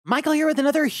Michael here with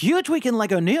another huge week in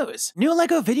LEGO news. New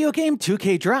LEGO video game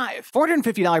 2K Drive,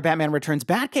 $450 Batman Returns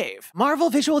Batcave, Marvel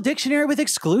Visual Dictionary with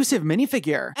exclusive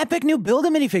minifigure, epic new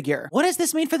Build-A-Minifigure. What does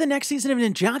this mean for the next season of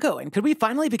Ninjago, and could we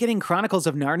finally be getting Chronicles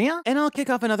of Narnia? And I'll kick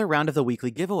off another round of the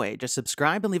weekly giveaway. Just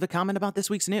subscribe and leave a comment about this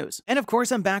week's news. And of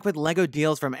course, I'm back with LEGO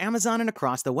deals from Amazon and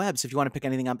across the web, so if you want to pick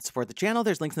anything up to support the channel,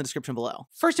 there's links in the description below.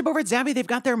 First up over at Zappy, they've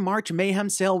got their March Mayhem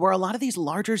sale where a lot of these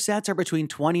larger sets are between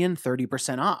 20 and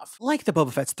 30% off, like the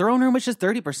Boba Fett's Throne Room, which is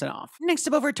 30% off. Next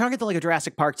up over at Target, the LEGO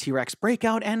Jurassic Park T-Rex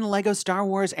Breakout and LEGO Star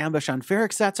Wars Ambush on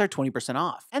Ferrix sets are 20%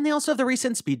 off. And they also have the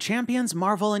recent Speed Champions,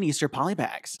 Marvel, and Easter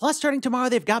Polybags. Plus, starting tomorrow,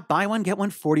 they've got buy one, get one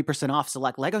 40% off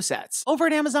select LEGO sets. Over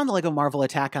at Amazon, the LEGO Marvel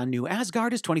Attack on New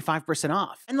Asgard is 25%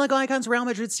 off. And LEGO Icons Real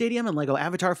Madrid Stadium and LEGO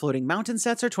Avatar Floating Mountain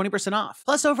sets are 20% off.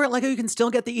 Plus, over at LEGO, you can still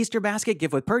get the Easter Basket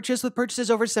gift with purchases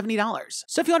over $70.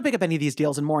 So if you want to pick up any of these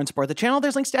deals and more and support the channel,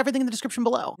 there's links to everything in the description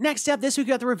below. Next up, this week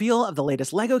we got the reveal of the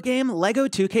latest LEGO game, LEGO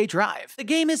 2K Drive. The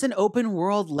game is an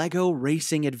open-world LEGO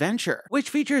racing adventure, which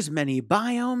features many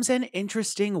biomes and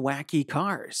interesting, wacky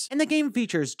cars. And the game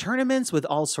features tournaments with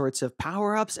all sorts of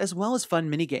power-ups as well as fun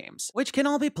minigames, which can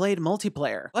all be played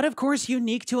multiplayer. But of course,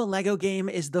 unique to a LEGO game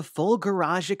is the full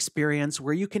garage experience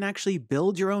where you can actually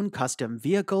build your own custom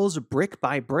vehicles brick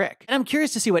by brick. And I'm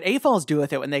curious to see what AFOLs do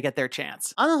with it when they get their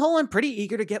chance. On the whole, I'm pretty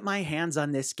eager to get my hands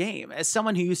on this game. As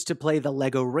someone who used to play the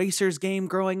LEGO Racers game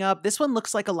growing up, this one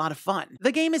looks like a lot of fun.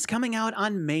 The game is coming out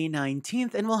on May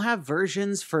 19th and will have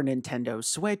versions for Nintendo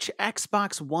Switch,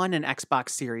 Xbox One and Xbox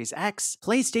Series X,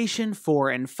 PlayStation 4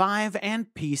 and 5, and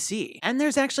PC. And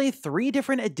there's actually 3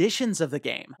 different editions of the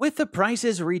game, with the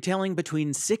prices retailing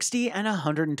between $60 and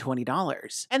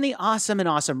 $120. And the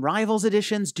Awesome Rivals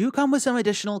editions do come with some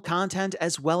additional content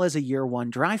as well as a year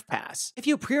 1 drive pass. If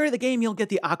you pre-order the game, you'll get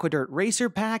the Aquadirt Racer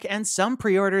Pack, and some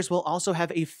pre-orders will also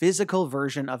have a physical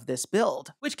version of this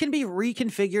build, which can be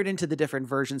reconfigured into the different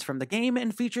versions from the game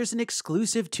and features an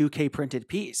exclusive 2K printed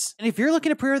piece. And if you're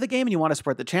looking to pre-order the game and you want to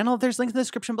support the channel, there's links in the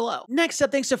description below. Next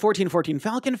up, thanks to 1414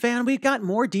 Falcon Fan, we've got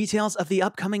more details of the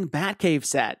upcoming Batcave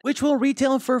set, which will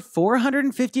retail for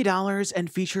 $450 and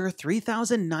feature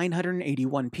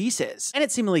 3,981 pieces. And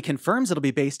it seemingly confirms it'll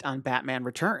be based on Batman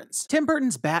Returns. Tim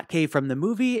Burton's Batcave from the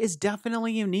movie is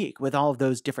definitely unique with all of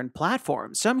those different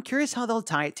platforms, so I'm curious how they'll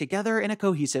tie it together in a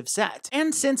cohesive set.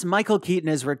 And since Michael Keaton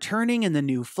is returning in the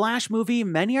new Flash movie,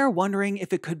 many are wondering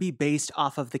if it could be based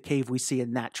off of the cave we see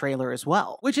in that trailer as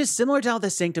well, which is similar to how the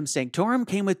Sanctum Sanctorum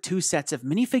came with 2 sets of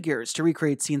minifigures to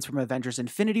recreate scenes from Avengers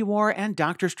Infinity War and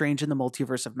Doctor Strange in the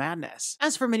Multiverse of Madness.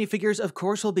 As for minifigures, of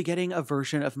course we'll be getting a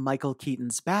version of Michael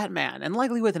Keaton's Batman, and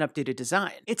likely with an updated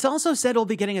design. It's also said we'll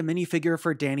be getting a minifigure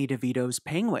for Danny DeVito's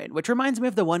Penguin, which reminds me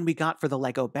of the one we got for the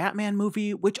LEGO Batman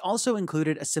movie, which also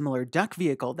included a similar duck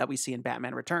vehicle that we see in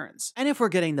Batman Returns. And if we're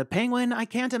getting the Penguin, I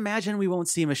can't imagine we won't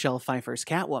see Michelle Pfeiffer's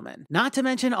Catwoman. Not to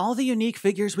mention all the unique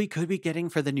figures we could be getting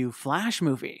for the new Flash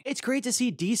movie. It's great to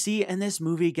see DC and this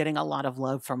movie getting a lot of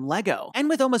love from LEGO. And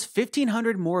with almost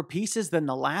 1,500 more pieces than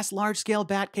the last large-scale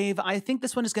Batcave, I think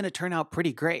this one is going to turn out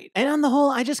pretty great. And on the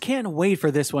whole, I just can't wait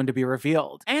for this one to be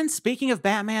revealed. And speaking of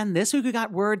Batman, this week we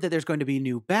got word that there's going to be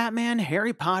new Batman,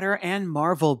 Harry Potter, and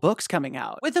Marvel books coming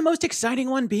out, with the most exciting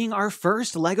one being our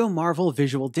first LEGO Marvel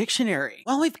Visual Dictionary.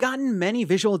 While we've gotten many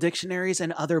visual dictionaries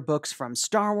and other books from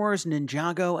Star Wars,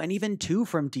 Ninjago, and even 2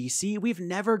 from DC, we've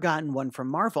never gotten one from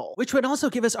Marvel, which would also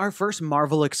give us our first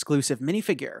Marvel exclusive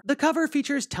minifigure. The cover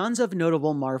features tons of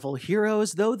notable Marvel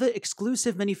heroes, though the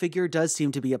exclusive minifigure does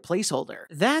seem to be a placeholder.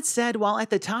 That said, while at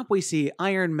the top we see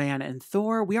Iron Man and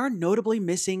Thor, we are notably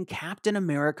missing Captain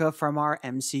America from our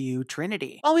MCU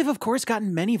Trinity. While we've of course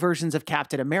gotten many versions of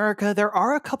Captain America, there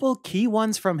are a couple key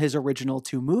ones from his original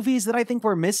 2 movies that I think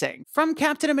we're missing. From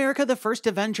Captain America the First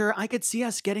Avenger, I could see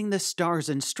us getting the Stars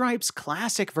and Stripes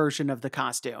classic version of the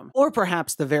costume, or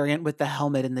perhaps the variant with the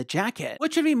helmet and the jacket,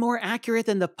 which would be more accurate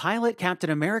than the pilot Captain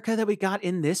America that we got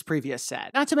in this previous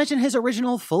set. Not to mention his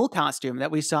original full costume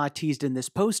that we saw teased in this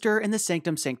poster in the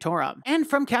Sanctum Sanctorum. And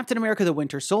from Captain America the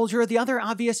Winter Soldier, the other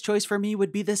obvious choice for me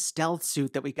would be the stealth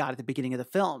suit that we got at the beginning of the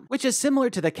film, which is similar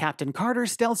to the Captain Carter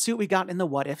stealth suit we got in the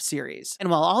What If series. And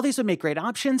while all these would make great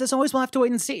options, as always we'll have to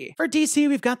wait and see. For DC,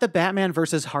 we've got the Batman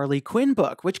vs. Harley Quinn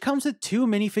book, which comes with 2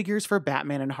 minifigures for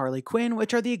Batman and Harley Quinn,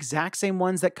 which are the exact same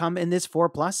ones that come in this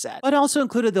 4+ set. But also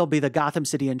included there'll be the Gotham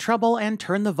City in Trouble and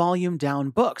Turn the Volume Down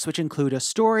books, which include a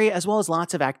story as well as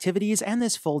lots of activities and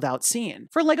this fold-out scene.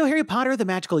 For LEGO Harry Potter, the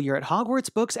Magical Year at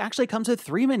Hogwarts books actually comes with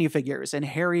 3 minifigures in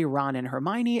Harry, Ron, and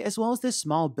Hermione, as well as this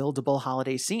small buildable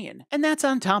holiday scene. And that's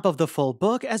on top of the full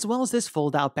book, as well as this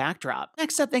fold-out backdrop.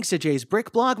 Next up, thanks to Jay's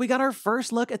Brick blog, we got our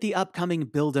first look at the upcoming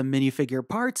Build-A-Minifigure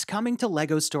parts coming to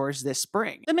LEGO stores this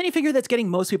spring. The minifigure that's getting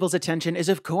most people people's attention is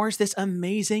of course this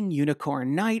amazing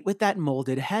unicorn knight with that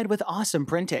molded head with awesome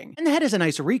printing. And the head is a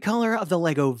nice recolor of the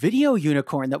LEGO video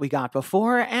unicorn that we got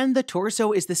before, and the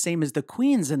torso is the same as the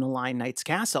queens in the Lion Knight's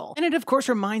castle. And it of course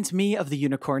reminds me of the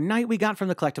unicorn knight we got from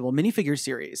the collectible minifigure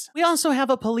series. We also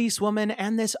have a policewoman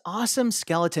and this awesome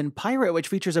skeleton pirate which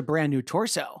features a brand new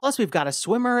torso. Plus we've got a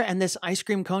swimmer and this ice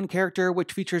cream cone character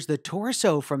which features the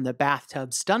torso from the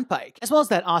bathtub stunt bike, as well as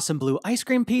that awesome blue ice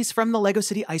cream piece from the LEGO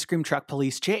City Ice Cream Truck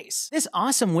Police Chase. This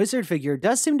awesome wizard figure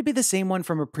does seem to be the same one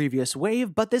from a previous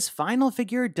wave, but this final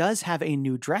figure does have a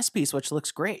new dress piece which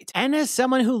looks great. And as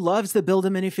someone who loves the Build a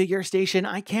Minifigure station,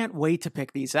 I can't wait to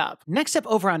pick these up. Next up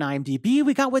over on IMDb,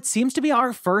 we got what seems to be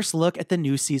our first look at the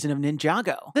new season of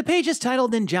Ninjago. The page is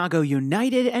titled Ninjago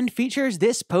United and features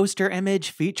this poster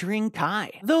image featuring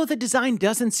Kai, though the design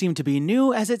doesn't seem to be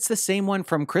new as it's the same one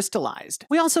from Crystallized.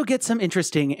 We also get some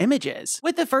interesting images,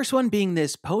 with the first one being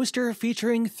this poster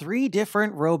featuring 3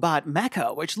 different robot mecha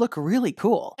which look really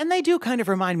cool. And they do kind of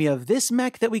remind me of this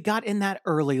mech that we got in that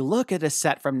early look at a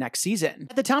set from next season.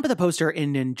 At the top of the poster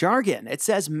in Ninjargon, it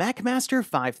says Mechmaster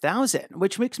 5000,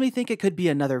 which makes me think it could be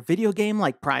another video game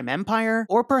like Prime Empire,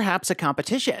 or perhaps a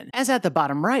competition, as at the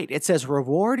bottom right it says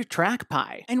Reward Track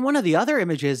Pie, and one of the other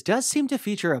images does seem to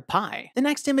feature a pie. The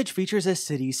next image features a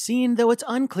city scene, though it's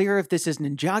unclear if this is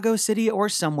Ninjago City or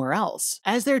somewhere else,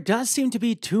 as there does seem to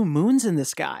be 2 moons in the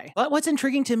sky. But what's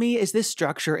intriguing to me is this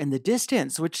structure in the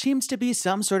distance, which seems to be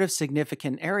some sort of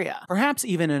significant area, perhaps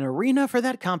even an arena for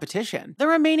that competition. The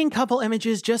remaining couple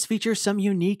images just feature some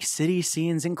unique city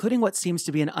scenes, including what seems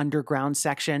to be an underground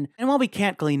section, and while we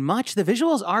can't glean much, the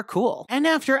visuals are cool. And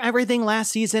after everything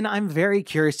last season, I'm very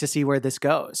curious to see where this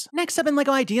goes. Next up in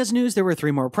LEGO Ideas news, there were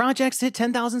 3 more projects to hit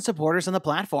 10,000 supporters on the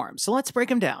platform, so let's break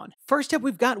them down. First up,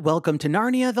 we've got Welcome to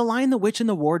Narnia, The Lion, the Witch, and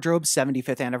the Wardrobe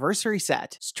 75th Anniversary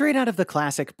set. Straight out of the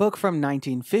classic book from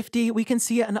 1950, we can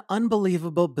see an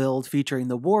unbelievable build featuring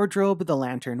the wardrobe, the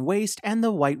lantern waist, and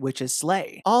the White Witch's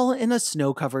sleigh, all in a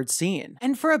snow-covered scene.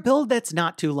 And for a build that's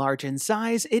not too large in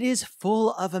size, it is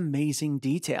full of amazing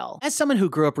detail. As someone who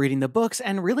grew up reading the books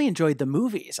and really enjoyed the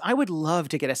movies, I would love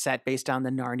to get a set based on the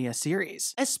Narnia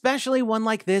series, especially one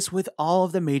like this with all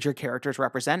of the major characters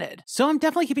represented. So I'm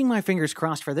definitely keeping my fingers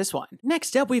crossed for this one.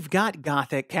 Next up, we've got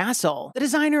Gothic Castle. The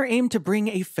designer aimed to bring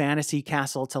a fantasy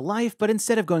castle to life, but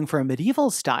instead of going for a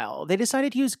medieval style, they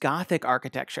decided to use Gothic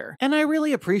architecture. And I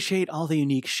really appreciate all the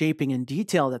unique shaping and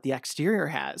detail that the exterior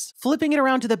has. Flipping it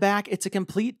around to the back, it's a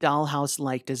complete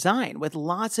dollhouse-like design with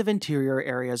lots of interior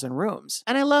areas and rooms.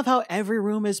 And I love how every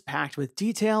room is packed with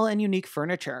detail and unique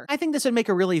furniture. I think this would make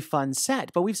a really fun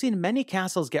set, but we've seen many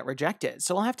castles get rejected,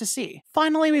 so we'll have to see.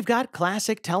 Finally, we've got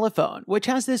Classic Telephone, which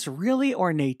has this really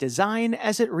ornate design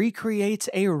as it recreates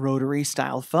a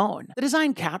rotary-style phone. The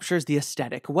design captures the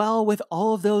aesthetic well with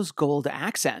all of those gold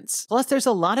accents. Plus, there's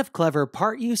a lot of clever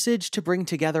part usage to bring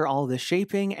together all the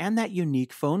shaping and that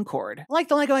unique phone cord. Like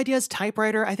the LEGO Ideas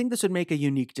typewriter, I think this would make a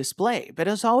unique display, but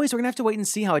as always, we're gonna have to wait and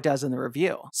see how it does in the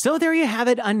review. So there you have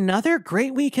it, another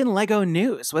great week in LEGO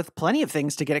news with plenty of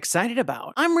things to get excited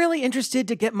about. I'm really interested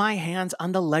to get my hands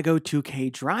on the LEGO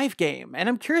 2K Drive game, and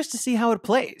I'm curious to see how it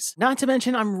plays. Not to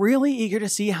mention, I'm really eager to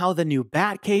see how the new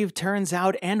Batcave turns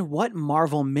out and what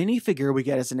Marvel minifigure we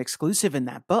get as an exclusive in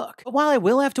that book. But while I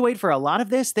will have to wait for a lot of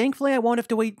this, thankfully I won't have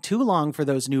to wait too long for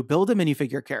those new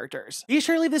Build-A-Minifigure characters. Be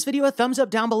sure to leave this video a thumbs up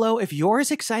down below if you're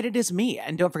as excited as me,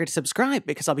 and don't forget to subscribe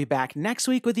because I'll be back next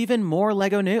week with even more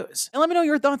LEGO news. And let me know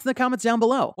your thoughts in the comments down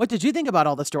below. What did you think about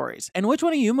all the stories? And which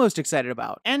one are you most excited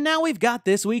about? And now we've got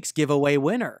this week's giveaway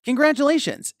winner.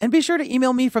 Congratulations! And be sure to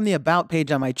email me from the About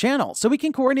page on my channel so we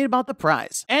can coordinate about the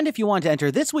prize. And if you want to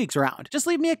enter this week's round, just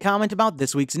leave me a comment about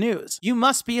this week's news. You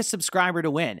must be a subscriber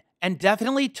to win. And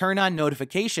definitely turn on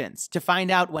notifications to find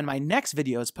out when my next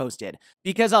video is posted,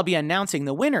 because I'll be announcing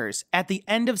the winners at the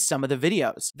end of some of the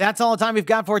videos. That's all the time we've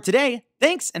got for today.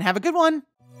 Thanks, and have a good one!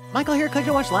 Michael here, click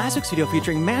to watch last week's video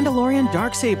featuring Mandalorian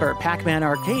Darksaber, Pac-Man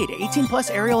Arcade,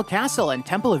 18+ Ariel Castle, and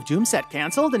Temple of Doom set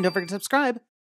canceled, and don't forget to subscribe.